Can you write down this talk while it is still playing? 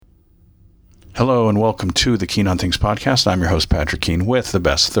Hello and welcome to the Keen on Things podcast. I'm your host, Patrick Keen, with the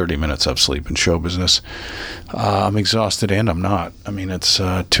best 30 minutes of sleep in show business. I'm exhausted and I'm not. I mean, it's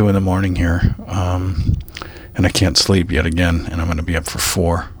 2 a.m. here, and I can't sleep yet again, and I'm going to be up for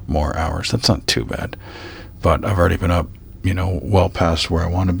 4 more hours. That's not too bad, but I've already been up, well past where I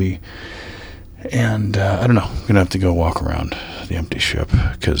want to be. And I don't know, I'm going to have to go walk around the empty ship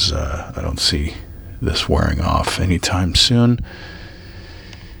because I don't see this wearing off anytime soon.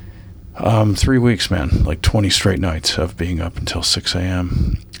 3 weeks, man, like 20 straight nights of being up until 6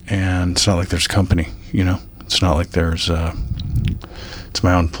 a.m. And it's not like there's company, It's not like there's, it's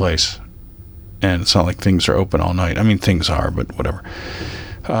my own place. And it's not like things are open all night. I mean, things are, but whatever.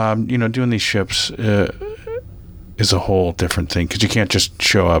 Doing these ships is a whole different thing because you can't just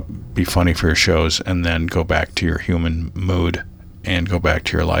show up, be funny for your shows, and then go back to your human mood and go back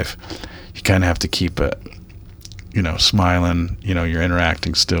to your life. You kind of have to keep it, smiling. You're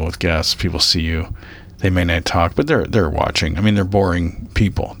interacting still with guests. People see you. They may not talk, but they're watching. I mean, they're boring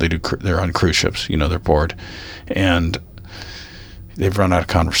people. They're on cruise ships. They're bored, and they've run out of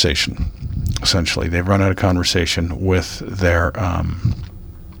conversation. Essentially, they've run out of conversation with their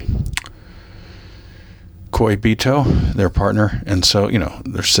coibito, their partner, and so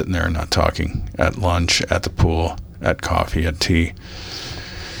they're sitting there and not talking at lunch, at the pool, at coffee, at tea,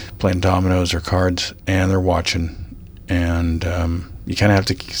 playing dominoes or cards, and they're watching. And you kind of have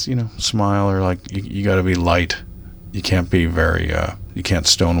to, smile, or like you got to be light. You can't be very, you can't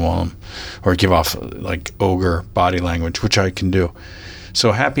stonewall them or give off like ogre body language, which I can do.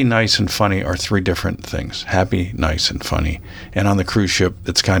 So happy, nice, and funny are 3 different things. Happy, nice, and funny. And on the cruise ship,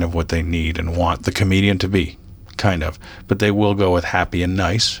 that's kind of what they need and want the comedian to be, kind of. But they will go with happy and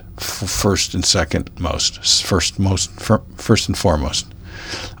nice first and foremost.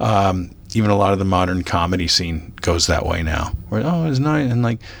 Even a lot of the modern comedy scene goes that way now. Where, it's nice, and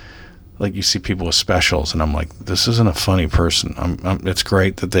like you see people with specials, and I'm like, this isn't a funny person. It's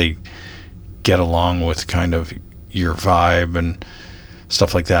great that they get along with kind of your vibe and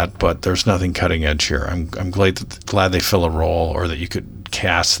stuff like that, but there's nothing cutting edge here. I'm glad they fill a role, or that you could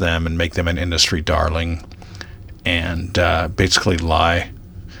cast them and make them an industry darling and basically lie,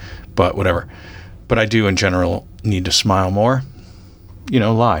 but whatever. But I do in general need to smile more,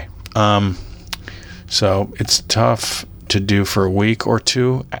 lie. So it's tough to do for a week or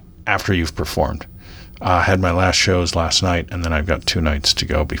 2 after you've performed. I had my last shows last night, and then I've got 2 nights to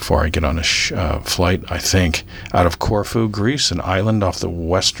go before I get on a flight, I think, out of Corfu, Greece, an island off the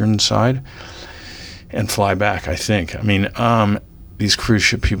western side, and fly back, I think. I mean, these cruise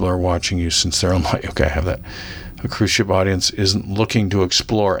ship people are watching you since they're like, okay, I have that. A cruise ship audience isn't looking to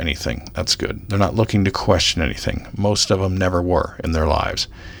explore anything. That's good. They're not looking to question anything. Most of them never were in their lives.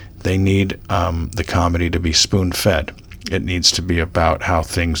 They need the comedy to be spoon-fed. It needs to be about how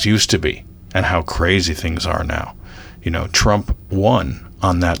things used to be and how crazy things are now. Trump won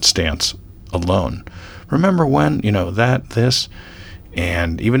on that stance alone. Remember when, this,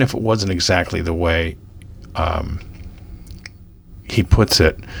 and even if it wasn't exactly the way he puts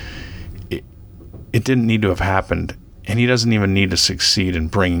it, it didn't need to have happened, and he doesn't even need to succeed in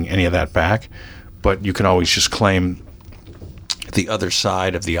bringing any of that back, but you can always just claim the other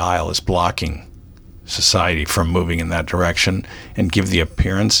side of the aisle is blocking society from moving in that direction and give the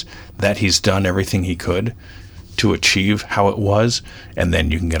appearance that he's done everything he could to achieve how it was, and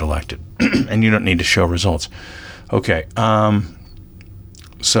then you can get elected. And you don't need to show results. Okay,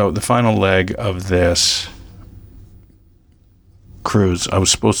 so the final leg of this cruise, I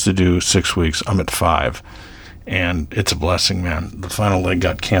was supposed to do 6 weeks. I'm at 5, and it's a blessing, man. The final leg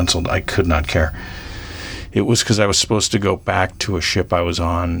got canceled. I could not care. It was because I was supposed to go back to a ship I was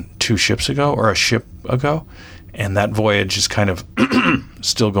on 2 ships ago, or a ship ago, and that voyage is kind of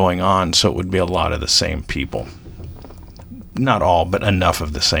still going on, so it would be a lot of the same people. Not all, but enough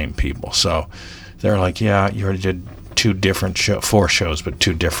of the same people. So they're like, yeah, you already did 4 shows, but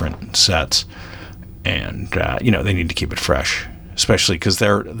 2 different sets. And, they need to keep it fresh, especially because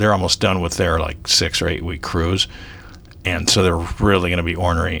they're almost done with their, 6 or 8 week cruise. And so they're really going to be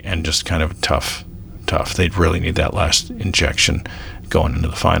ornery and just kind of tough. They'd really need that last injection going into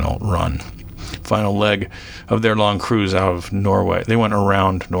the final leg of their long cruise out of Norway. They went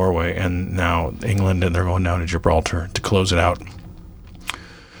around Norway and now England, and they're going down to Gibraltar to close it out.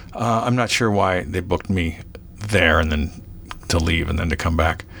 I'm not sure why they booked me there and then to leave and then to come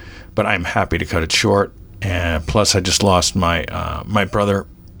back, but I'm happy to cut it short. And plus, I just lost my brother,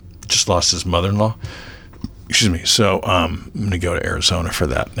 just lost his mother-in-law. Excuse me. So I'm going to go to Arizona for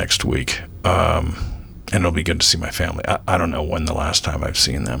that next week. And it'll be good to see my family. I don't know when the last time I've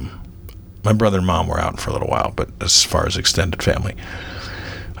seen them. My brother and mom were out for a little while, but as far as extended family,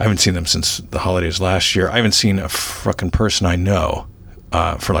 I haven't seen them since the holidays last year. I haven't seen a fucking person I know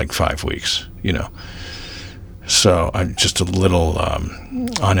for like 5 weeks, So I'm just a little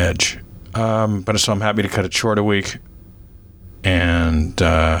on edge. But so I'm happy to cut it short a week, and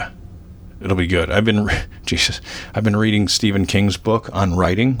it'll be good. I've been reading Stephen King's book on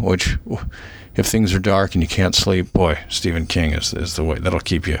writing, which, if things are dark and you can't sleep, boy, Stephen King is the way. That'll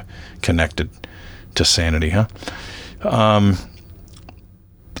keep you connected to sanity, huh?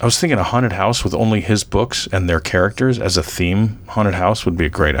 I was thinking a haunted house with only his books and their characters as a theme haunted house would be a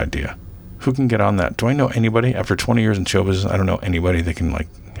great idea. Who can get on that? Do I know anybody? After 20 years in show business, I don't know anybody that can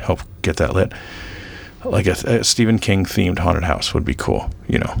help get that lit. Like a Stephen King themed haunted house would be cool.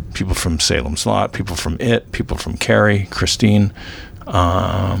 People from Salem's Lot, people from It, people from Carrie, Christine.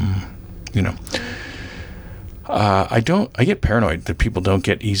 I get paranoid that people don't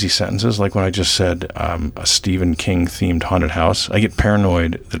get easy sentences. Like when I just said a Stephen King themed haunted house, I get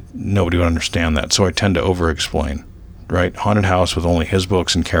paranoid that nobody would understand that. So I tend to over explain, right? Haunted house with only his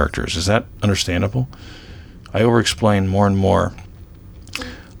books and characters. Is that understandable? I over explain more and more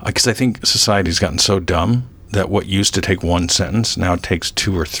because I think society's gotten so dumb that what used to take one sentence now takes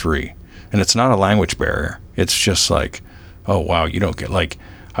 2 or 3. And it's not a language barrier. It's just like, oh, wow, you don't get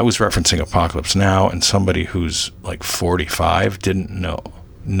I was referencing Apocalypse Now, and somebody who's 45 didn't know,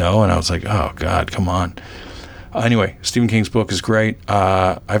 and I was like, oh God, come on. Anyway, Stephen King's book is great.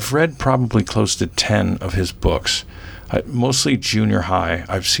 I've read probably close to 10 of his books, mostly junior high.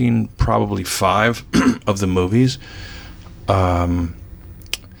 I've seen probably 5 of the movies.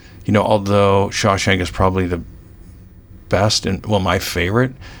 Although Shawshank is probably the best, and my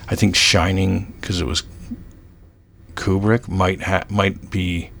favorite, I think Shining, because it was Kubrick, might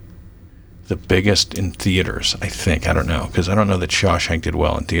be the biggest in theaters, I think. I don't know, because I don't know that Shawshank did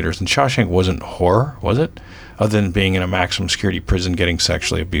well in theaters. And Shawshank wasn't horror, was it? Other than being in a maximum security prison, getting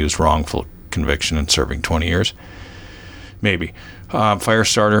sexually abused, wrongful conviction, and serving 20 years. Maybe.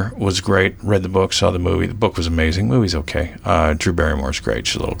 Firestarter was great. Read the book, saw the movie. The book was amazing. Movie's okay. Drew Barrymore's great.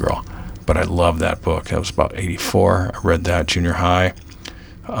 She's a little girl. But I love that book. That was about 84. I read that junior high.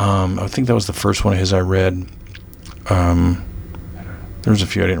 I think that was the first one of his I read. There was a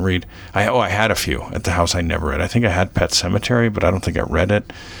few I didn't read. I had a few at the house I never read. I think I had Pet Sematary, but I don't think I read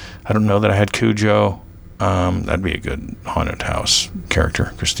it. I don't know that I had Cujo. That'd be a good haunted house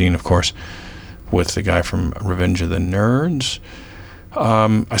character. Christine, of course, with the guy from Revenge of the Nerds.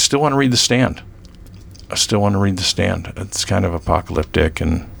 I still want to read The Stand. It's kind of apocalyptic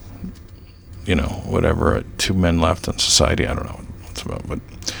and, whatever. 2 men left in society. I don't know what it's about, but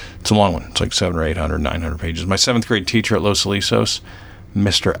it's a long one. It's like 700 or 800, 900 pages. My 7th grade teacher at Los Alisos,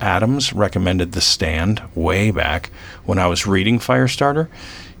 Mr. Adams, recommended The Stand way back when I was reading Firestarter.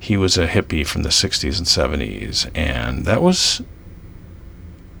 He was a hippie from the 60s and 70s, and that was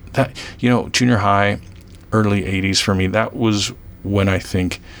that, junior high, early 80s for me. That was when I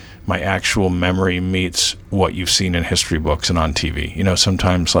think my actual memory meets what you've seen in history books and on TV.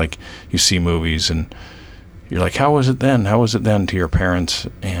 Sometimes you see movies and you're like, how was it then? How was it then to your parents?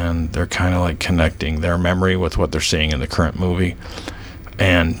 And they're kind of connecting their memory with what they're seeing in the current movie.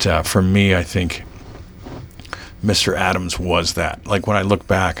 And for me, I think Mr. Adams was that. When I look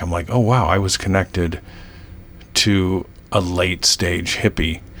back, I'm like, oh, wow, I was connected to a late stage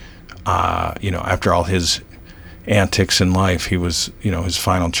hippie. After all his antics in life, he was, his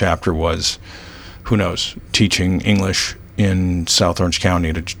final chapter was, who knows, teaching English in South Orange County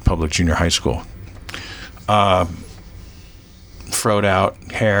at a public junior high school. Froed out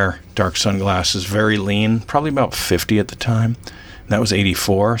hair, dark sunglasses, very lean, probably about 50 at the time. And that was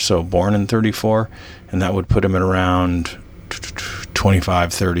 84, so born in 34. And that would put him at around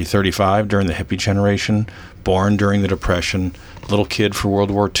 25, 30, 35 during the hippie generation. Born during the Depression, little kid for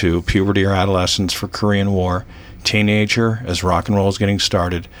World War II, puberty or adolescence for Korean War, teenager as rock and roll is getting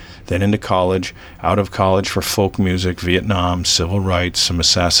started, then into college, out of college for folk music, Vietnam, civil rights, some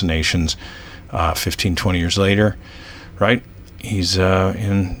assassinations. 15, 20 years later, right? He's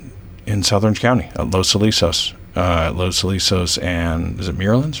in South Orange County at Los Alisos. And is it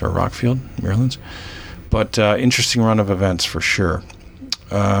Muirlands or Rockfield? Muirlands. But interesting run of events for sure.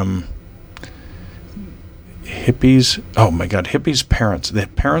 Hippies, oh my God, hippies' parents, the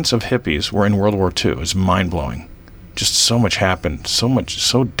parents of hippies were in World War II. It was mind-blowing. Just so much happened,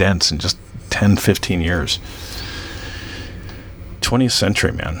 so dense in just 10, 15 years. 20th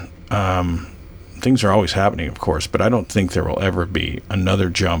century, man. Things are always happening, of course, but I don't think there will ever be another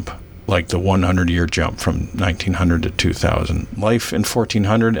jump like the 100-year jump from 1900 to 2000. Life in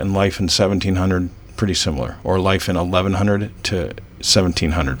 1400 and life in 1700, pretty similar. Or life in 1100 to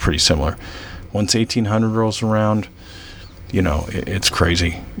 1700, pretty similar. Once 1800 rolls around, it's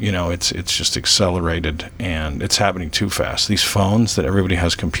crazy. It's just accelerated, and it's happening too fast. These phones that everybody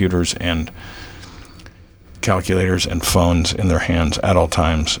has computers and calculators and phones in their hands at all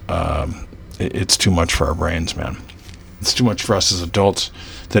times. It's too much for our brains, man. It's too much for us as adults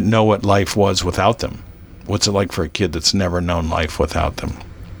that know what life was without them. What's it like for a kid that's never known life without them?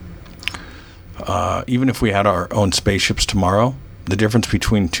 Even if we had our own spaceships tomorrow, the difference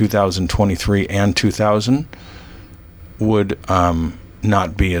between 2023 and 2000 would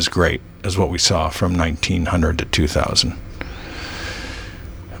not be as great as what we saw from 1900 to 2000.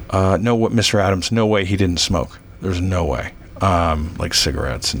 Mr. Adams, no way he didn't smoke. There's no way. Like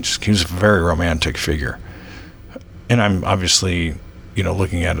cigarettes, and he was a very romantic figure. And I'm obviously,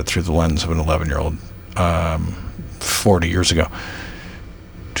 looking at it through the lens of an 11-year-old 40 years ago.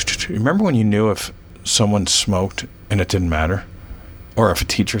 Remember when you knew if someone smoked and it didn't matter? Or if a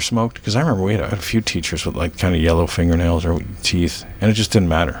teacher smoked? Because I remember we had a few teachers with like kind of yellow fingernails or teeth, and it just didn't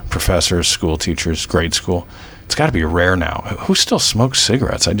matter. Professors, school teachers, grade school. It's got to be rare now. Who still smokes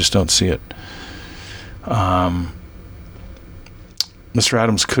cigarettes? I just don't see it. Mr.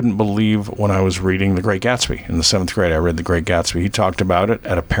 Adams couldn't believe when I was reading The Great Gatsby. In the 7th grade, I read The Great Gatsby. He talked about it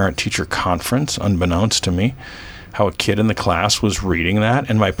at a parent-teacher conference, unbeknownst to me, how a kid in the class was reading that,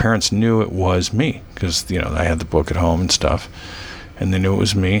 and my parents knew it was me because, I had the book at home and stuff, and they knew it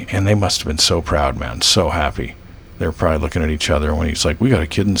was me, and they must have been so proud, man, so happy. They were probably looking at each other when he's like, we got a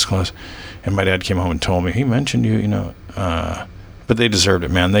kid in this class. And my dad came home and told me, he mentioned you, but they deserved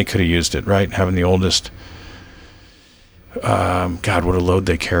it, man. They could have used it, right? Having the oldest. God, what a load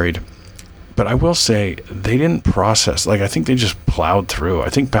they carried. But I will say, they didn't process. Like, I think they just plowed through. I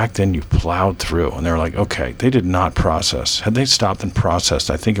think back then you plowed through, and they were like, okay, they did not process. Had they stopped and processed,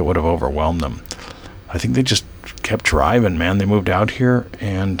 I think it would have overwhelmed them. I think they just kept driving, man. They moved out here,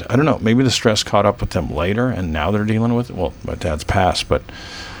 and I don't know, maybe the stress caught up with them later, and now they're dealing with it. Well, my dad's passed, but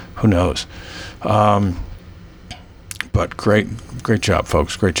who knows? But great job,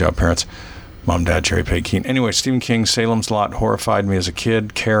 folks. Great job, parents. Mom, Dad, Jerry Peg Keen. Anyway, Stephen King, Salem's Lot horrified me as a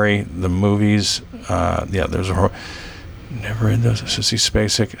kid. Carrie, the movies. There's a horror. Never read those. Sissy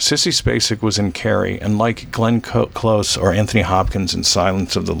Spacek was in Carrie, and like Glenn Close or Anthony Hopkins in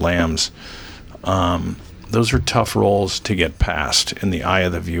Silence of the Lambs, those are tough roles to get past in the eye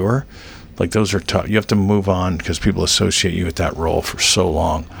of the viewer. Like, those are tough. You have to move on because people associate you with that role for so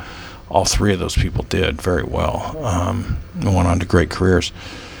long. All three of those people did very well. And went on to great careers.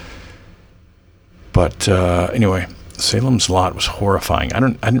 But anyway, Salem's Lot was horrifying. I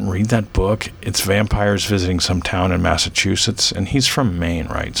didn't read that book. It's vampires visiting some town in Massachusetts, and he's from Maine,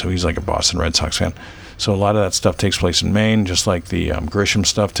 right? So he's like a Boston Red Sox fan. So a lot of that stuff takes place in Maine, just like the Grisham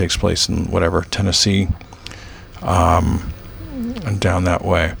stuff takes place in Tennessee, and down that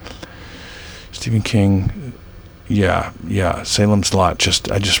way. Stephen King, yeah, Salem's Lot.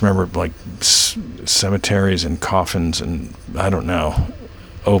 I just remember like cemeteries and coffins and I don't know,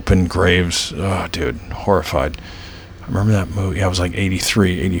 open graves. Oh, dude, horrified. I remember that movie. Yeah, I was like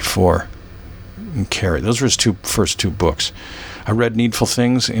 83, 84. And Carrie. Those were his first two books. I read Needful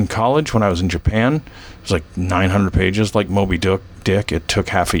Things in college when I was in Japan. It was like 900 pages, like Moby Dick. It took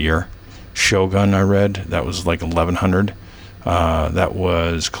half a year. Shogun I read. That was like 1,100. That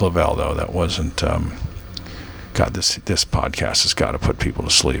was Clavel, though. That wasn't... God, this podcast has got to put people to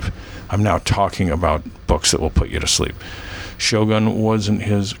sleep. I'm now talking about books that will put you to sleep. Shogun wasn't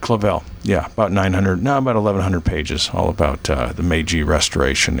his. Clavel, yeah, about 1,100 pages, all about the Meiji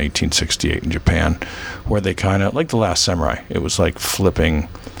Restoration, 1868 in Japan, where they kind of, like The Last Samurai, it was like flipping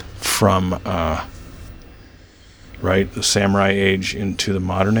from, the samurai age into the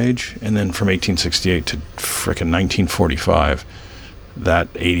modern age, and then from 1868 to frickin' 1945,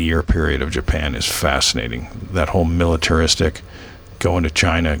 that 80-year period of Japan is fascinating. That whole militaristic, going to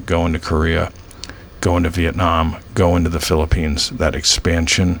China, going to Korea, going to Vietnam, going to the Philippines, that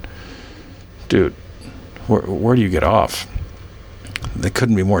expansion. Dude, where do you get off? They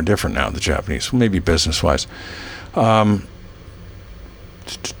couldn't be more different now, the Japanese, maybe business-wise. I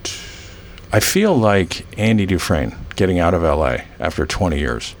feel like Andy Dufresne getting out of L.A. after 20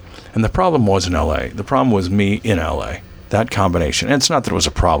 years. And the problem wasn't L.A. The problem was me in L.A. That combination. And it's not that it was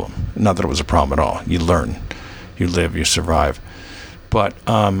a problem. Not that it was a problem at all. You learn. You live. You survive. But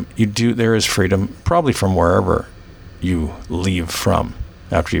there is freedom, probably from wherever you leave from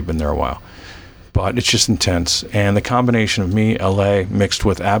after you've been there a while. But it's just intense. And the combination of me, LA, mixed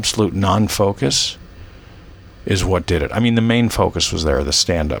with absolute non-focus is what did it. I mean, the main focus was there, the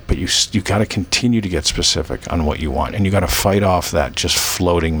stand-up. But you got to continue to get specific on what you want. And you got to fight off that just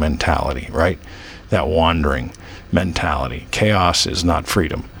floating mentality, right? That wandering mentality. Chaos is not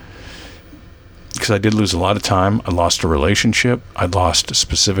freedom. because I did lose a lot of time. I lost a relationship. I lost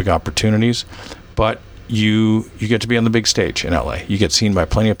specific opportunities. But you get to be on the big stage in LA. You get seen by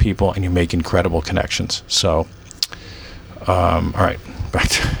plenty of people, and you make incredible connections. So, all right,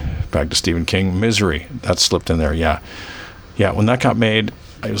 back to Stephen King. Misery, that slipped in there. Yeah. When that got made,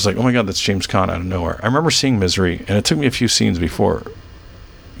 I was like, oh my God, that's James Caan out of nowhere. I remember seeing Misery, and it took me a few scenes before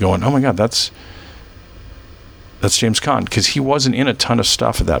going, oh my God, that's James Caan, because he wasn't in a ton of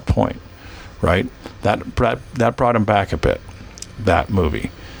stuff at that point, right? That brought him back a bit, that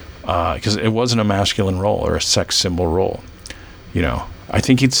movie. Because it wasn't a masculine role or a sex symbol role. I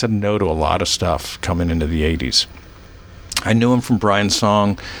think he'd said no to a lot of stuff coming into the 80s. I knew him from Brian's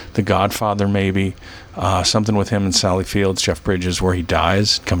Song, The Godfather maybe, something with him and Sally Fields, Jeff Bridges, where he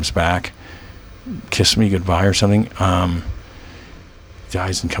dies, comes back, Kiss Me Goodbye or something.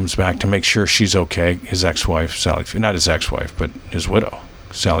 Dies and comes back to make sure she's okay. His ex-wife, Sally, not his ex-wife, but his widow,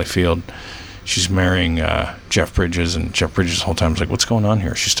 Sally Field. She's marrying Jeff Bridges, and Jeff Bridges the whole time is like, what's going on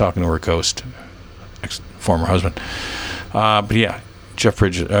here? She's talking to her ghost, former husband. But yeah, Jeff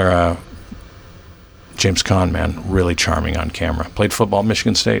Bridges, James Caan, man, really charming on camera. Played football at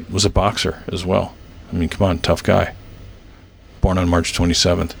Michigan State, was a boxer as well. I mean, come on, tough guy. Born on March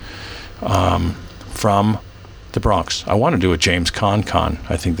 27th. From the Bronx. I want to do a James Caan con.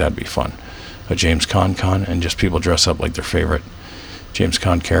 I think that'd be fun. A James Caan con, and just people dress up like their favorite James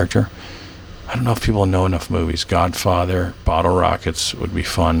Caan character. I don't know if people know enough movies. Godfather, Bottle Rockets would be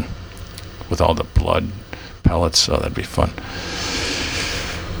fun with all the blood pellets. Oh, that'd be fun.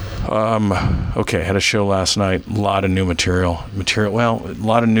 Okay, had a show last night. A lot of new material. Well, a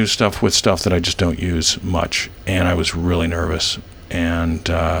lot of new stuff with stuff that I just don't use much. And I was really nervous. And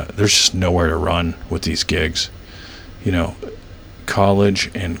there's just nowhere to run with these gigs.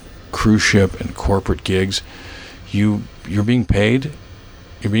 College and cruise ship and corporate gigs, you're being paid.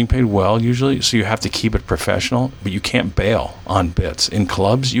 You're being paid well usually, so you have to keep it professional, but you can't bail on bits. In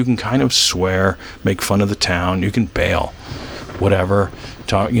clubs, you can kind of swear, make fun of the town, you can bail, whatever.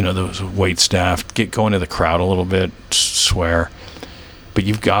 Talk, those wait staff, get going to the crowd a little bit, swear. But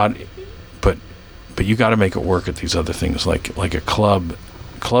you got to make it work at these other things, like a club.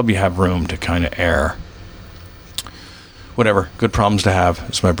 You have room to kind of air. Whatever, good problems to have,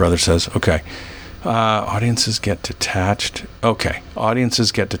 as my brother says. Okay. Audiences get detached. Okay,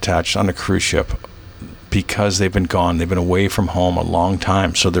 audiences get detached on a cruise ship because they've been gone. They've been away from home a long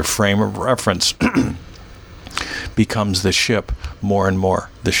time. So their frame of reference becomes the ship more and more,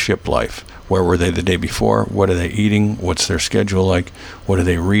 the ship life. Where were they the day before? What are they eating? What's their schedule like? What are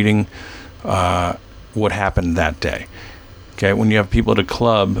they reading? What happened that day? Okay, when you have people at a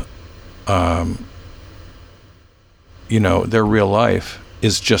club, their real life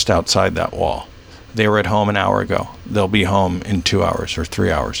is just outside that wall. They were at home an hour ago. They'll be home in 2 hours or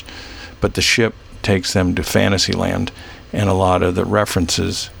 3 hours. But the ship takes them to fantasy land, and a lot of the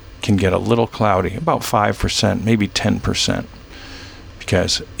references can get a little cloudy, about 5%, maybe 10%,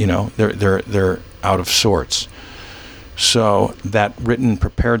 because, they're out of sorts. So that written,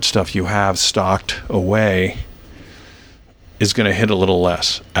 prepared stuff you have stocked away is going to hit a little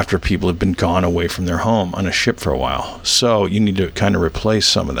less after people have been gone away from their home on a ship for a while. So you need to kind of replace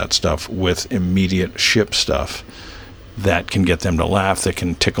some of that stuff with immediate ship stuff that can get them to laugh, that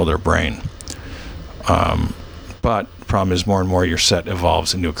can tickle their brain. But the problem is more and more your set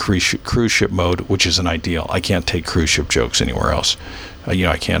evolves into a cruise ship mode, which isn't ideal. I can't take cruise ship jokes anywhere else.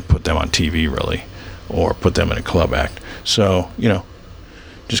 I can't put them on TV really, or put them in a club act. So,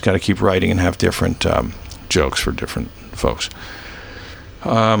 just got to keep writing and have different jokes for different folks.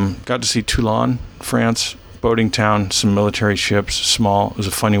 Got to see Toulon, France, boating town, some military ships, small. It was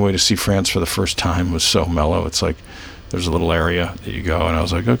a funny way to see France for the first time. It was so mellow. It's like there's a little area that you go, and I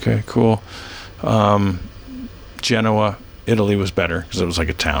was like, okay, cool. Genoa, Italy was better because it was like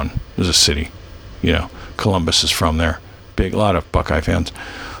a town. It was a city. Columbus is from there. A lot of Buckeye fans.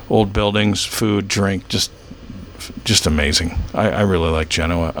 Old buildings, food, drink, just amazing. I really like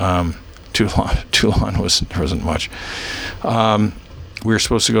Genoa. Toulon wasn't much. We were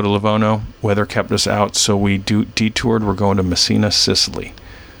supposed to go to Livorno. Weather kept us out, so we detoured. We're going to Messina, Sicily.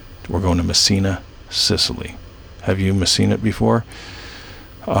 Have you Messina before?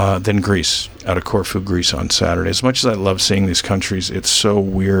 Then Greece, out of Corfu, Greece on Saturday. As much as I love seeing these countries, it's so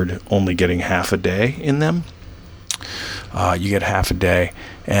weird only getting half a day in them. You get half a day,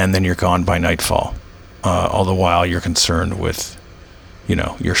 and then you're gone by nightfall. All the while you're concerned with,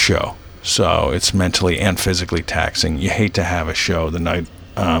 your show. So it's mentally and physically taxing. You hate to have a show the night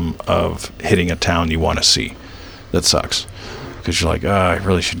of hitting a town you want to see. That sucks. Because you're like, I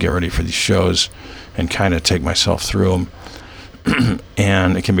really should get ready for these shows and kind of take myself through them.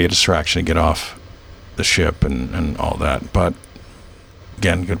 And it can be a distraction to get off the ship and all that. But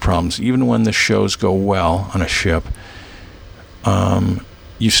again, good problems. Even when the shows go well on a ship,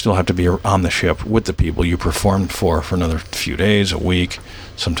 you still have to be on the ship with the people you performed for another few days, a week,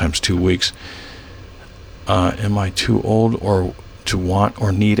 sometimes 2 weeks. Am I too old or to want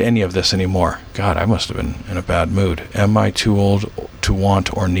or need any of this anymore? God, I must have been in a bad mood. Am I too old to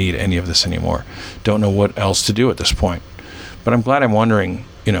want or need any of this anymore? Don't know what else to do at this point. But I'm glad I'm wondering,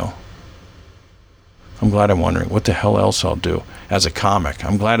 what the hell else I'll do as a comic.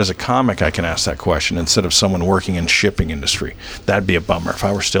 I'm glad as a comic I can ask that question instead of someone working in shipping industry. That'd be a bummer if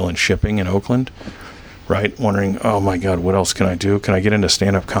I were still in shipping in Oakland, right? Wondering, oh my God, what else can I do? Can I get into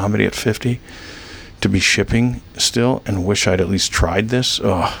stand-up comedy at 50? To be shipping still and wish I'd at least tried this?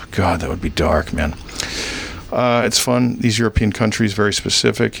 Oh, God, that would be dark, man. It's fun. These European countries, very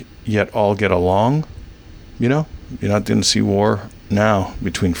specific, yet all get along. You're not going to see war now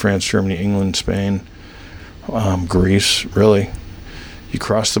between France, Germany, England, Spain, Greece, really. You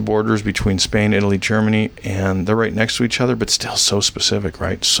cross the borders between Spain, Italy, Germany, and they're right next to each other, but still so specific,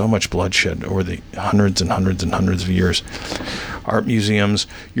 right? So much bloodshed over the hundreds and hundreds and hundreds of years. Art museums.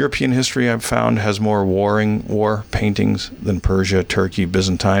 European history, I've found, has more war paintings than Persia, Turkey,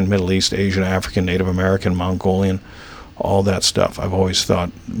 Byzantine, Middle East, Asian, African, Native American, Mongolian, all that stuff. I've always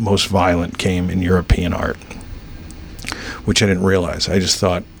thought most violent came in European art, which I didn't realize. I just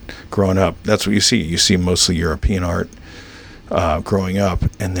thought growing up, that's what you see. You see mostly European art growing up,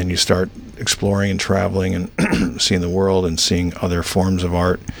 and then you start exploring and traveling and seeing the world and seeing other forms of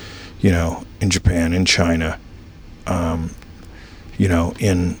art, in Japan, in China,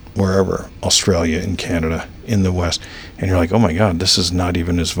 in wherever, Australia, in Canada, in the West. And you're like, oh my God, this is not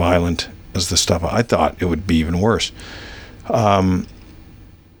even as violent as the stuff I thought it would be, even worse. I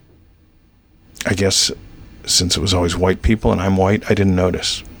guess since it was always white people and I'm white, I didn't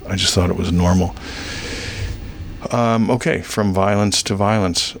notice. I just thought it was normal. Okay, from violence to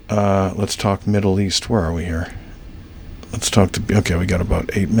violence. Let's talk Middle East. Where are we here? Okay, we got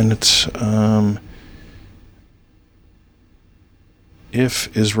about 8 minutes.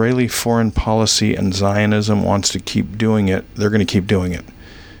 If Israeli foreign policy and Zionism wants to keep doing it, they're going to keep doing it.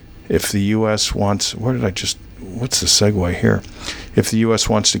 If the U.S. what's the segue here? If the U.S.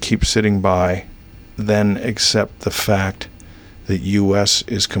 wants to keep sitting by, then accept the fact that U.S.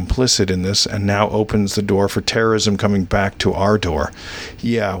 is complicit in this and now opens the door for terrorism coming back to our door.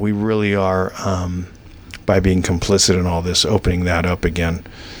 Yeah, we really are, by being complicit in all this, opening that up again.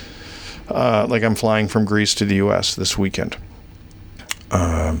 Like I'm flying from Greece to the U.S. this weekend.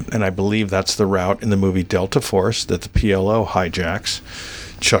 And I believe that's the route in the movie Delta Force that the PLO hijacks.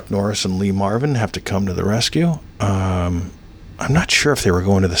 Chuck Norris and Lee Marvin have to come to the rescue. I'm not sure if they were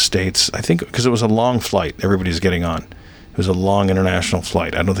going to the States. I think because it was a long flight everybody's getting on. It was a long international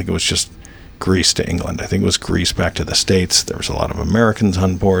flight. I don't think it was just Greece to England. I think it was Greece back to the States. There was a lot of Americans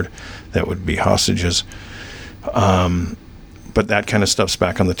on board that would be hostages. But that kind of stuff's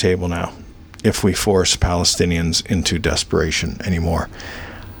back on the table now, if we force Palestinians into desperation anymore.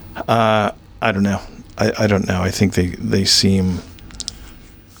 I don't know. I don't know. I think they seem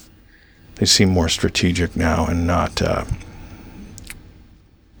more strategic now and not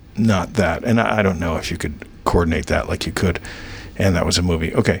that. And I don't know if you could coordinate that like you could. And that was a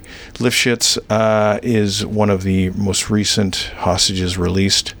movie. Okay. Lifshitz is one of the most recent hostages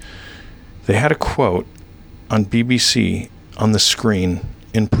released. They had a quote on BBC on the screen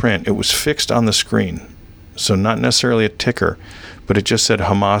in print. It was fixed on the screen. So not necessarily a ticker, but it just said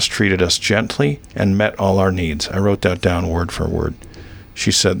Hamas treated us gently and met all our needs. I wrote that down word for word.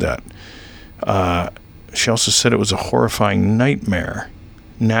 She said that. She also said it was a horrifying nightmare,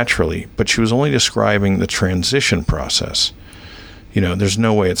 naturally, but she was only describing the transition process. There's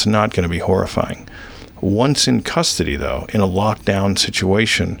no way it's not going to be horrifying. Once in custody, though, in a lockdown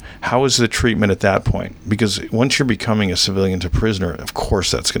situation, how is the treatment at that point? Because once you're becoming a civilian to prisoner, of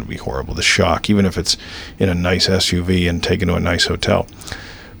course that's going to be horrible, the shock, even if it's in a nice SUV and taken to a nice hotel.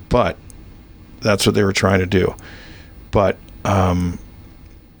 But that's what they were trying to do. But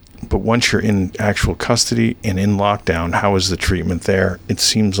once you're in actual custody and in lockdown, how is the treatment there? It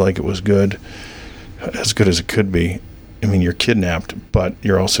seems like it was good as it could be. I mean, you're kidnapped, but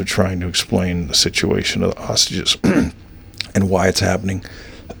you're also trying to explain the situation of the hostages and why it's happening,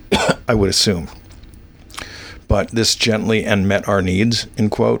 I would assume. But this gently and met our needs,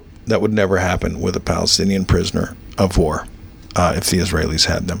 in quote, that would never happen with a Palestinian prisoner of war if the Israelis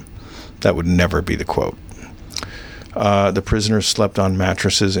had them. That would never be the quote. The prisoners slept on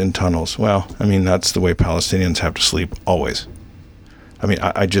mattresses in tunnels. Well, I mean, that's the way Palestinians have to sleep always. I mean,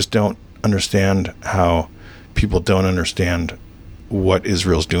 I just don't understand how people don't understand what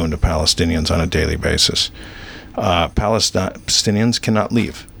Israel's doing to Palestinians on a daily basis. Palestinians cannot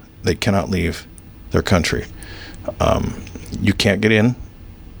leave. They cannot leave their country. You can't get in.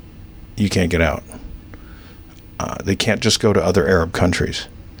 You can't get out. They can't just go to other Arab countries.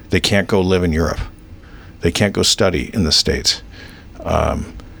 They can't go live in Europe. They can't go study in the States. A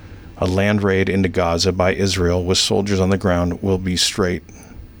land raid into Gaza by Israel with soldiers on the ground will be straight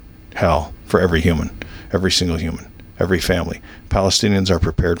hell for every human, every single human, every family. Palestinians are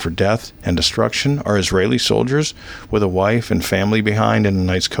prepared for death and destruction. Are Israeli soldiers with a wife and family behind in a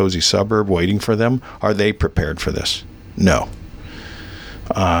nice cozy suburb waiting for them? Are they prepared for this? No.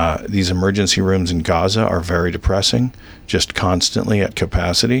 These emergency rooms in Gaza are very depressing, just constantly at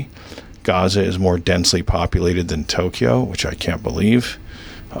capacity. Gaza is more densely populated than Tokyo, which I can't believe,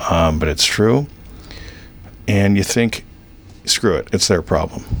 but it's true. And you think, screw it, it's their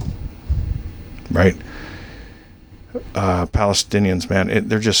problem, right? Palestinians, man,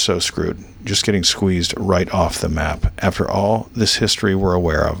 they're just so screwed, just getting squeezed right off the map. After all this history we're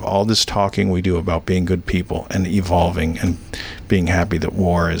aware of, all this talking we do about being good people and evolving and being happy that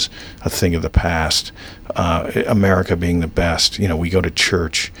war is a thing of the past, America being the best. You know, we go to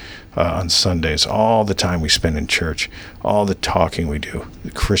church on Sundays, all the time we spend in church, all the talking we do,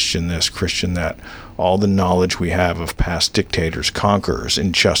 Christian this, Christian that, all the knowledge we have of past dictators, conquerors,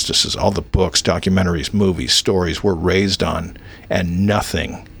 injustices, all the books, documentaries, movies, stories we're raised on, and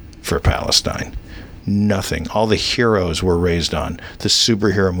nothing for Palestine. Nothing. All the heroes we're raised on, the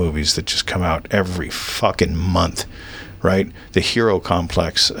superhero movies that just come out every fucking month, right? The hero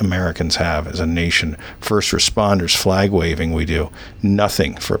complex Americans have as a nation, first responders, flag waving we do,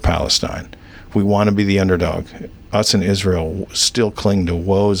 nothing for Palestine. We want to be the underdog. Us in Israel still cling to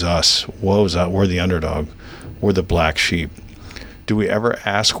woe's us, we're the underdog, we're the black sheep. Do we ever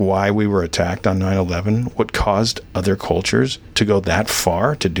ask why we were attacked on 9/11? What caused other cultures to go that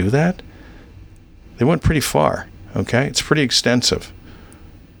far to do that? They went pretty far, okay? It's pretty extensive.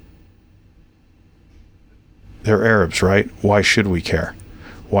 They're Arabs, right? Why should we care?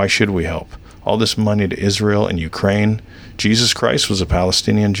 Why should we help? All this money to Israel and Ukraine. Jesus Christ was a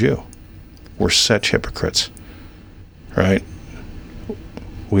Palestinian Jew. We're such hypocrites, right?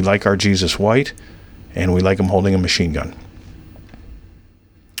 We like our Jesus white, and we like him holding a machine gun.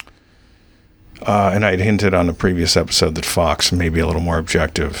 And I'd hinted on a previous episode that Fox may be a little more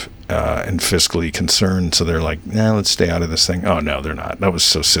objective and fiscally concerned, so they're like, nah, let's stay out of this thing. Oh, no, they're not. That was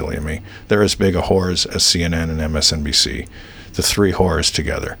so silly of me. They're as big a whores as CNN and MSNBC, the three whores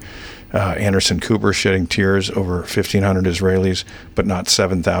together. Anderson Cooper shedding tears over 1,500 Israelis, but not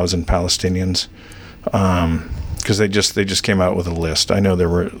 7,000 Palestinians, because they just came out with a list. I know they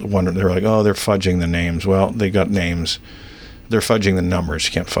were like, oh, they're fudging the names. Well, they got names. They're fudging the numbers.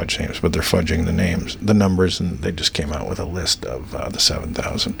 You can't fudge names, but they're fudging the numbers, and they just came out with a list of the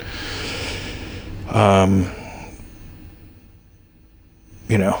 7,000.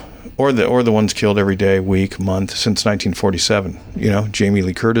 You know, or the ones killed every day, week, month since 1947. You know, Jamie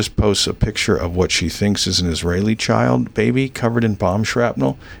Lee Curtis posts a picture of what she thinks is an Israeli child baby covered in bomb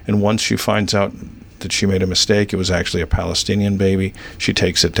shrapnel, and once she finds out that she made a mistake, it was actually a Palestinian baby, she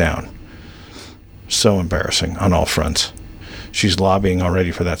takes it down. So embarrassing on all fronts. She's lobbying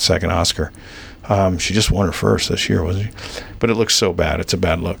already for that second Oscar. She just won her first this year, wasn't she? But it looks so bad. It's a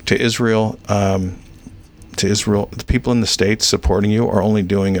bad look. To Israel, the people in the States supporting you are only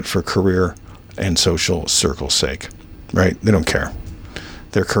doing it for career and social circle's sake, right? They don't care.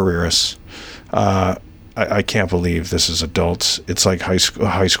 They're careerists. I can't believe this is adults. It's like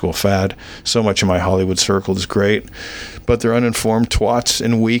high school fad. So much of my Hollywood circle is great, but they're uninformed twats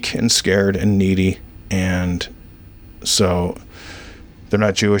and weak and scared and needy, and so they're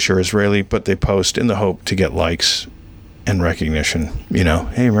not Jewish or Israeli, but they post in the hope to get likes and recognition. You know,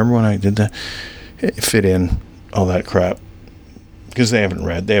 hey, remember when I did that? Fit in, all that crap. Because they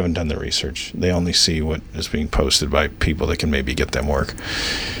haven't done the research. They only see what is being posted by people that can maybe get them work.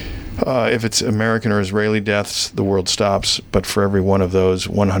 If it's American or Israeli deaths, the world stops. But for every one of those,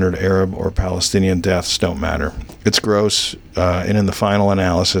 100 Arab or Palestinian deaths don't matter. It's gross. And in the final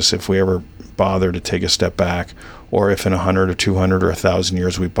analysis, if we ever bother to take a step back, or if in 100 or 200 or 1,000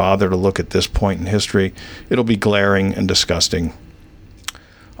 years we bother to look at this point in history, it'll be glaring and disgusting.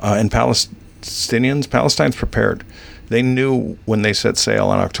 And Palestine's prepared. They knew when they set sail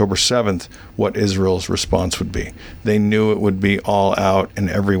on October 7th what Israel's response would be. They knew it would be all out, and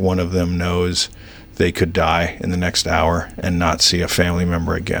every one of them knows they could die in the next hour and not see a family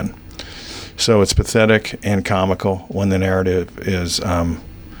member again. So it's pathetic and comical when the narrative is, oh,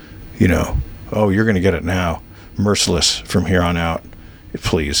 you're going to get it now. Merciless from here on out.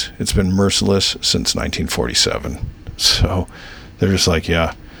 Please. It's been merciless since 1947. So They're just like,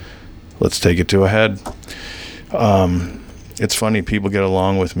 yeah, let's take it to a head. It's funny, people get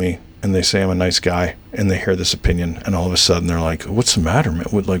along with me and they say I'm a nice guy, and they hear this opinion, and all of a sudden they're like, what's the matter, man?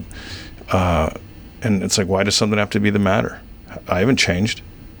 And it's like, why does something have to be the matter? I haven't changed.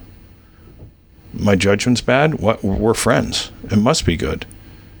 My judgment's bad? What? We're friends. It must be good.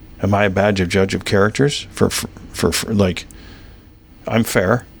 Am I a bad judge of characters? For like, I'm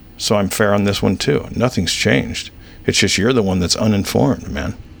fair, so I'm fair on this one too. Nothing's changed. It's just you're the one that's uninformed,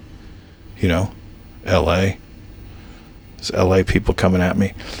 man. You know, L.A. There's L.A. people coming at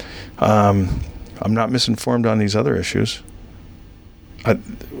me. I'm not misinformed on these other issues. I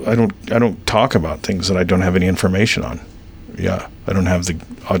don't talk about things that I don't have any information on. Yeah, I don't have the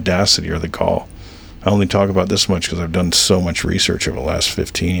audacity or the gall. I only talk about this much because I've done so much research over the last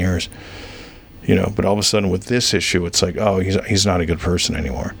 15 years. You know, but all of a sudden with this issue, it's like, oh, he's not a good person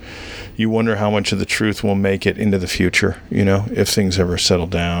anymore. You wonder how much of the truth will make it into the future, you know, if things ever settle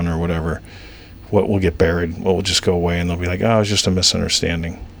down or whatever. What will get buried, what will just go away, and they'll be like, oh, it was just a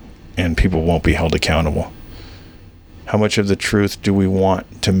misunderstanding, and people won't be held accountable. How much of the truth do we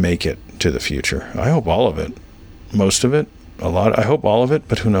want to make it to the future? I hope all of it. Most of it. A lot. I hope all of it,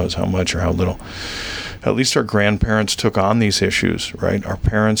 but who knows how much or how little. At least our grandparents took on these issues, right? Our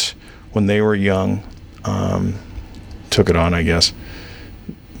parents, when they were young, took it on, I guess.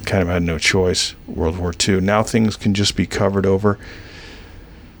 Kind of had no choice. World War II. Now things can just be covered over.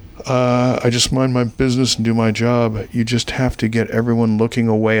 I just mind my business and do my job. You just have to get everyone looking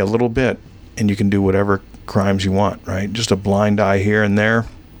away a little bit, and you can do whatever crimes you want, right? Just a blind eye here and there,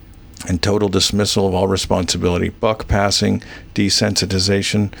 and total dismissal of all responsibility. Buck passing,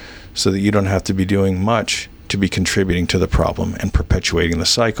 desensitization, so that you don't have to be doing much to be contributing to the problem and perpetuating the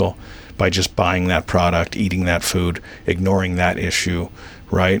cycle by just buying that product, eating that food, ignoring that issue,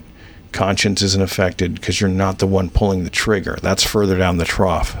 right? Conscience isn't affected because you're not the one pulling the trigger. That's further down the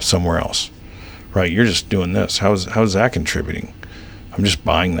trough somewhere else, right? You're just doing this. How's that contributing? I'm just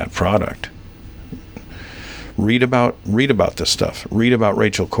buying that product. Read about this stuff. Read about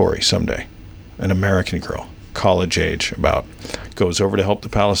Rachel Corrie someday, an American girl, college age, goes over to help the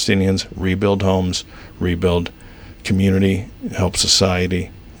Palestinians, rebuild homes, rebuild community, help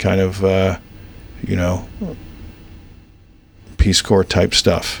society, kind of, Peace Corps type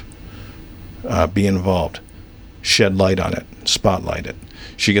stuff. Be involved, shed light on it, spotlight it.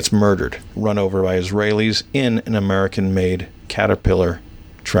 She gets murdered, run over by Israelis in an American-made Caterpillar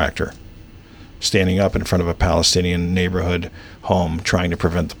tractor, standing up in front of a Palestinian neighborhood home trying to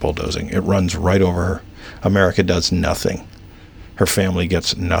prevent the bulldozing. It runs right over her. America does nothing. Her family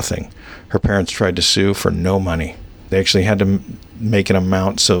gets nothing. Her parents tried to sue for no money. They actually had to make an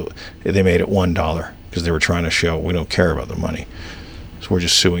amount, so they made it $1 because they were trying to show we don't care about the money. So we're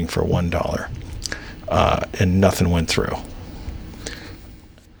just suing for $1. And nothing went through.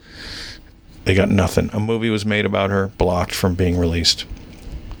 They got nothing. A movie was made about her, blocked from being released.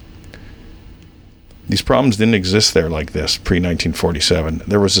 These problems didn't exist there like this pre-1947.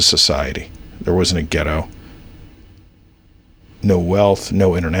 There was a society. There wasn't a ghetto. No wealth,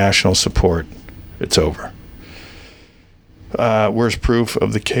 no international support. It's over. Where's proof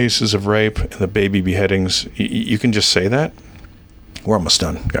of the cases of rape and the baby beheadings? You can just say that. We're almost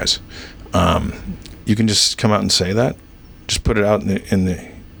done, guys. You can just come out and say that. Just put it out in the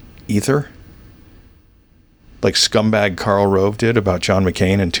ether. Like scumbag Karl Rove did about John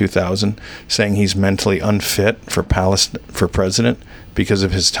McCain in 2000, saying he's mentally unfit for president because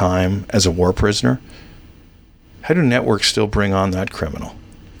of his time as a war prisoner. How do networks still bring on that criminal,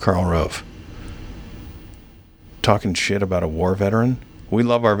 Karl Rove? Talking shit about a war veteran? We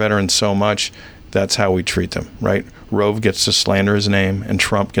love our veterans so much. That's how we treat them, right? Rove gets to slander his name, and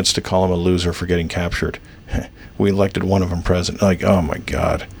Trump gets to call him a loser for getting captured. We elected one of them president. Like, oh my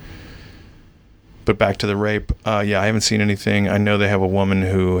God. But back to the rape. I haven't seen anything. I know they have a woman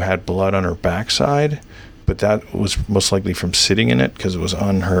who had blood on her backside, but that was most likely from sitting in it because it was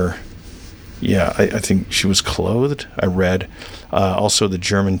on her. Yeah, I think she was clothed, I read. Also, the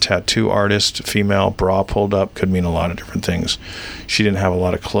German tattoo artist, female, bra pulled up, could mean a lot of different things. She didn't have a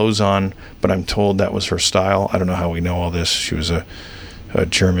lot of clothes on, but I'm told that was her style. I don't know how we know all this. She was a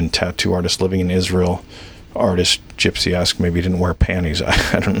German tattoo artist living in Israel. Artist, gypsy-esque, maybe didn't wear panties.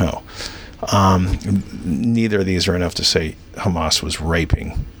 I don't know. Neither of these are enough to say Hamas was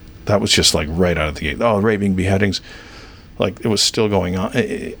raping. That was just like right out of the gate. Oh, raping, beheadings. Like, it was still going on.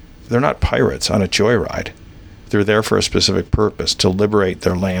 They're not pirates on a joyride. They're there for a specific purpose, to liberate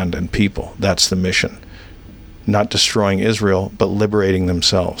their land and people. That's the mission. Not destroying Israel, but liberating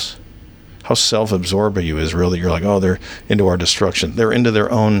themselves. How self-absorbed are you, Israel, that you're like, oh, they're into our destruction. They're into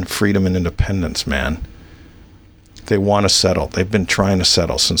their own freedom and independence, man. They want to settle. They've been trying to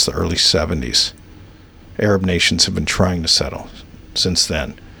settle since the early 70s. Arab nations have been trying to settle since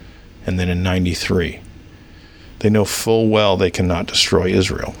then. And then in 93, they know full well they cannot destroy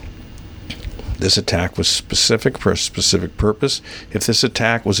Israel. This attack was specific for a specific purpose. If this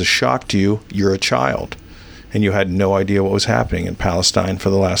attack was a shock to you, you're a child. And you had no idea what was happening in Palestine for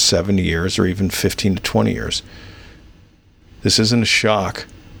the last 70 years or even 15 to 20 years. This isn't a shock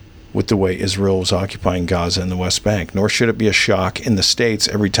with the way Israel was occupying Gaza and the West Bank, nor should it be a shock in the States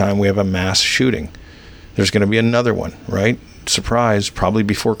every time we have a mass shooting. There's going to be another one, right? Surprise, probably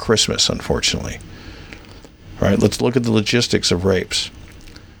before Christmas, unfortunately. All right, let's look at the logistics of rapes.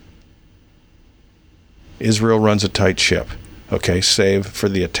 Israel runs a tight ship, okay, save for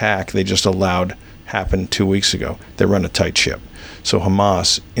the attack they just allowed happened 2 weeks ago. They run a tight ship. So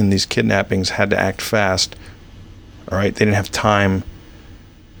Hamas, in these kidnappings, had to act fast, all right? They didn't have time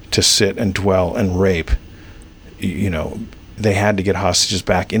to sit and dwell and rape. You know, they had to get hostages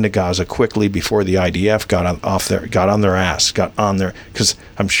back into Gaza quickly before the IDF got on their ass, because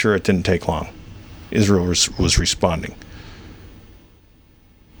I'm sure it didn't take long. Israel was responding.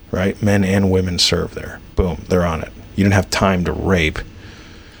 Right? Men and women serve there. Boom, they're on it. You didn't have time to rape.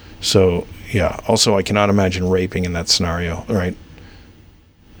 So, yeah. Also, I cannot imagine raping in that scenario, right?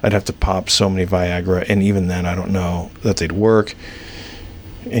 I'd have to pop so many Viagra, and even then, I don't know that they'd work.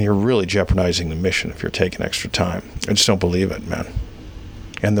 And you're really jeopardizing the mission if you're taking extra time. I just don't believe it, man.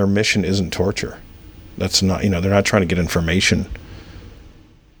 And their mission isn't torture. That's not, they're not trying to get information.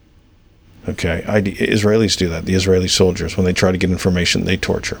 Okay, Israelis do that. The Israeli soldiers, when they try to get information, they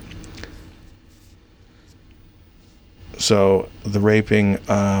torture. So the raping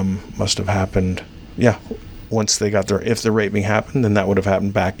must have happened, once they got there. If the raping happened, then that would have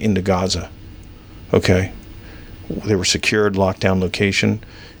happened back into Gaza. Okay, they were secured, lockdown location.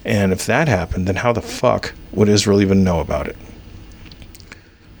 And if that happened, then how the fuck would Israel even know about it?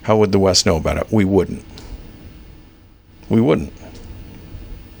 How would the West know about it? We wouldn't. We wouldn't.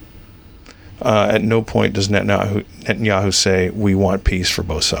 At no point does Netanyahu say, we want peace for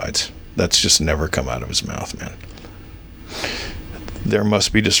both sides. That's just never come out of his mouth, man. There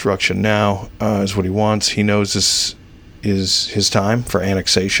must be destruction now, is what he wants. He knows this is his time for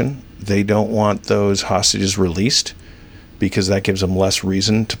annexation. They don't want those hostages released because that gives them less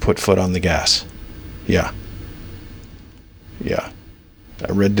reason to put foot on the gas. Yeah. I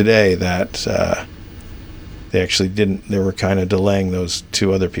read today that they actually didn't. They were kind of delaying those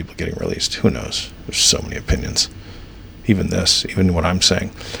two other people getting released. Who knows? There's so many opinions. Even what I'm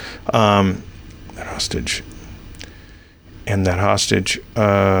saying. That hostage. And that hostage,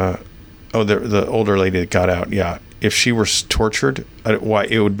 the older lady that got out, yeah. If she were tortured, why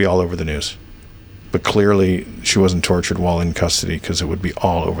it would be all over the news. But clearly she wasn't tortured while in custody because it would be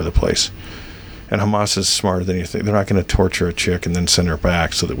all over the place. And Hamas is smarter than you think. They're not going to torture a chick and then send her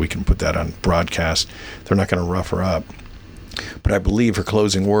back so that we can put that on broadcast. They're not going to rough her up. But I believe her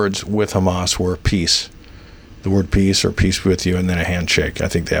closing words with Hamas were peace. The word peace or peace with you, and then a handshake. I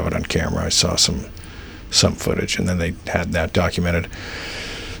think they have it on camera. I saw some footage, and then they had that documented.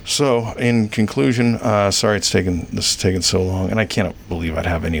 So, in conclusion, sorry this is taking so long, and I can't believe I'd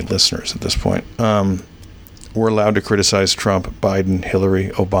have any listeners at this point. We're allowed to criticize Trump, Biden, Hillary,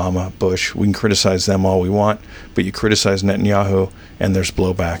 Obama, Bush. We can criticize them all we want, but you criticize Netanyahu, and there's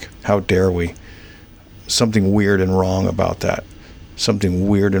blowback. How dare we? Something weird and wrong about that. Something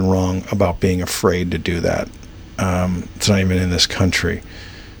weird and wrong about being afraid to do that. It's not even in this country.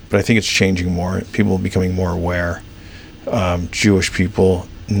 But I think it's changing more. People are becoming more aware. Jewish people,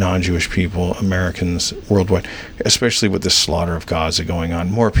 non-Jewish people, Americans worldwide, especially with this slaughter of Gaza going on.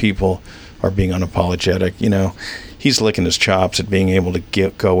 More people are being unapologetic. He's licking his chops at being able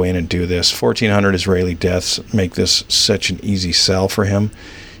to go in and do this. 1,400 Israeli deaths make this such an easy sell for him.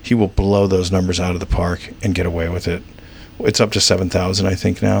 He will blow those numbers out of the park and get away with it. It's up to 7,000, I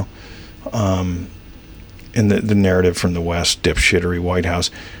think, now. And the narrative from the West, dipshittery White House,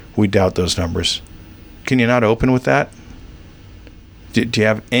 we doubt those numbers. Can you not open with that? Do you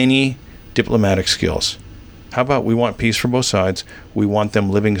have any diplomatic skills? How about we want peace for both sides? We want them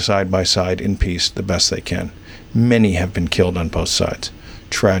living side by side in peace the best they can. Many have been killed on both sides,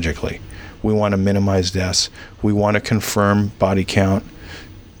 tragically. We want to minimize deaths. We want to confirm body count,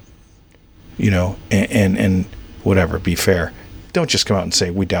 and whatever, be fair. Don't just come out and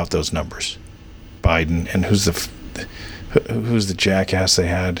say, we doubt those numbers. Biden, and who's the jackass they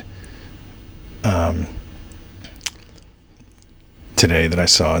had today that I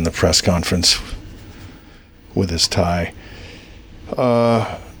saw in the press conference with his tie. They're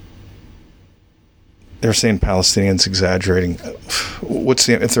saying Palestinians exaggerating.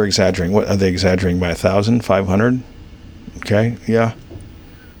 If they're exaggerating, what are they exaggerating by 1,000, 500? Okay, yeah.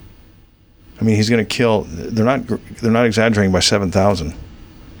 I mean, he's going to kill. They're not exaggerating by 7,000. All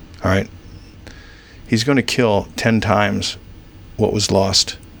right, he's going to kill 10 times what was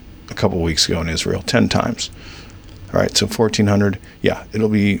lost a couple weeks ago in Israel. 10 times. All right, so 1,400. Yeah, it'll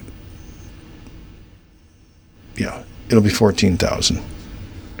be 14,000.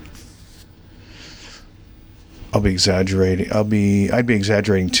 I'd be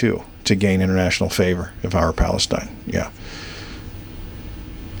exaggerating too, to gain international favor if I were Palestine. Yeah.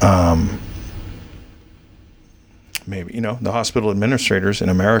 Maybe, the hospital administrators in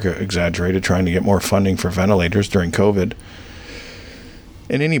America exaggerated, trying to get more funding for ventilators during COVID.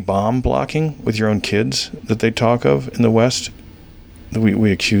 And any bomb blocking with your own kids that they talk of in the West,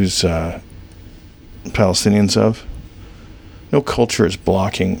 we accuse Palestinians of. No culture is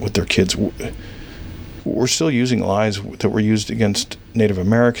blocking with their kids. We're still using lies that were used against Native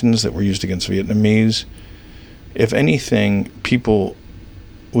Americans, that were used against Vietnamese. If anything, people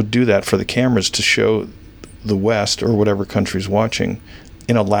would do that for the cameras to show the West or whatever country's watching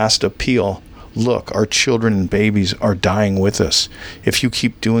in a last appeal. Look, our children and babies are dying with us. If you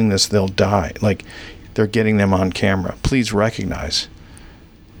keep doing this, they'll die. Like, they're getting them on camera. Please recognize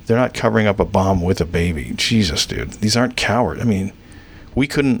they're not covering up a bomb with a baby. Jesus, dude. These aren't cowards. I mean, we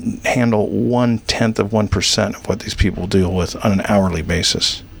couldn't handle 1/10 of 1% of what these people deal with on an hourly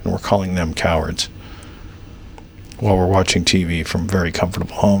basis. And we're calling them cowards while we're watching TV from very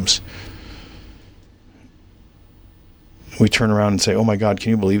comfortable homes. We turn around and say, oh my God, can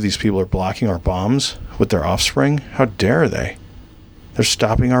you believe these people are blocking our bombs with their offspring? How dare they? They're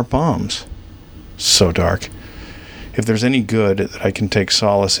stopping our bombs. So dark. If there's any good that I can take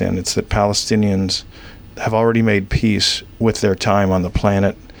solace in, it's that Palestinians have already made peace with their time on the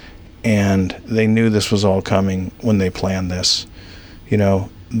planet, and they knew this was all coming when they planned this.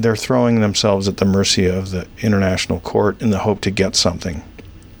 They're throwing themselves at the mercy of the international court in the hope to get something.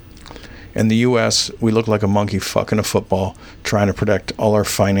 In the U.S., we look like a monkey fucking a football, trying to protect all our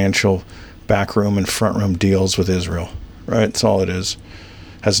financial backroom and frontroom deals with Israel. Right? That's all it is.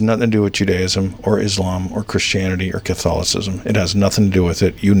 Has nothing to do with Judaism or Islam or Christianity or Catholicism. It has nothing to do with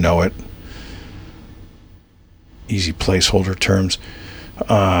it. You know it. Easy placeholder terms.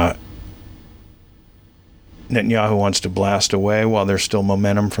 Netanyahu wants to blast away while there's still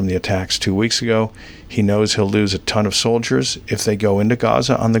momentum from the attacks 2 weeks ago. He knows he'll lose a ton of soldiers if they go into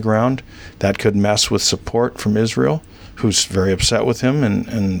Gaza on the ground. That could mess with support from Israel, who's very upset with him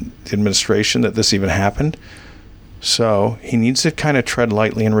and the administration that this even happened. So he needs to kind of tread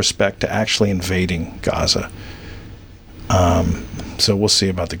lightly in respect to actually invading Gaza. So we'll see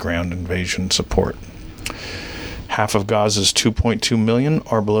about the ground invasion support. Half of Gaza's 2.2 million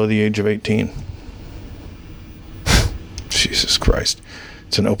are below the age of 18. Jesus Christ.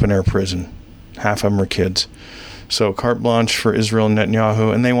 It's an open-air prison. Half of them are kids. So carte blanche for Israel and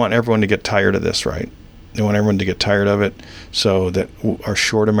Netanyahu, and they want everyone to get tired of this, right? They want everyone to get tired of it so that our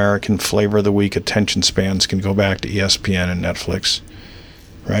short American flavor of the week attention spans can go back to ESPN and Netflix,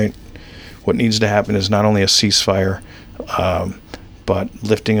 right? What needs to happen is not only a ceasefire, but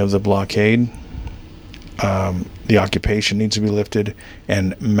lifting of the blockade. The occupation needs to be lifted,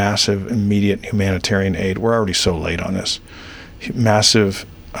 and massive immediate humanitarian aid. We're already so late on this. Massive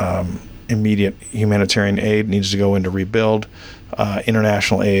immediate humanitarian aid needs to go into rebuild,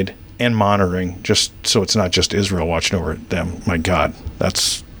 international aid, and monitoring, just so it's not just Israel watching over them. My God,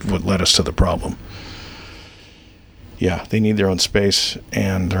 that's what led us to the problem. Yeah, they need their own space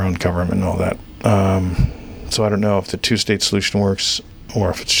and their own government and all that. So I don't know if the two-state solution works or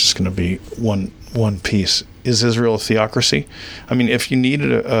if it's just going to be one piece. Is Israel a theocracy? I mean, if you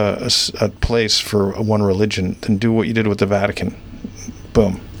needed a place for one religion, then do what you did with the Vatican.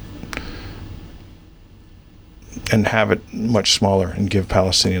 Boom. And have it much smaller and give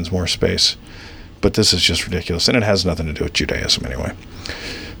Palestinians more space. But this is just ridiculous. And it has nothing to do with Judaism anyway.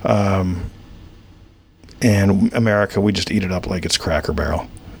 And America, we just eat it up like it's Cracker Barrel,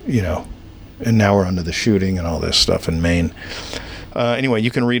 And now we're under the shooting and all this stuff in Maine. Anyway, you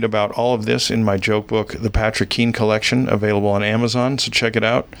can read about all of this in my joke book, The Patrick Keane Collection, available on Amazon, so check it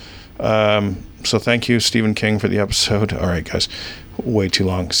out. So thank you, Stephen King, for the episode. All right, guys, way too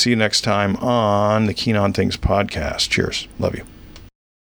long. See you next time on the Keen on Things podcast. Cheers. Love you.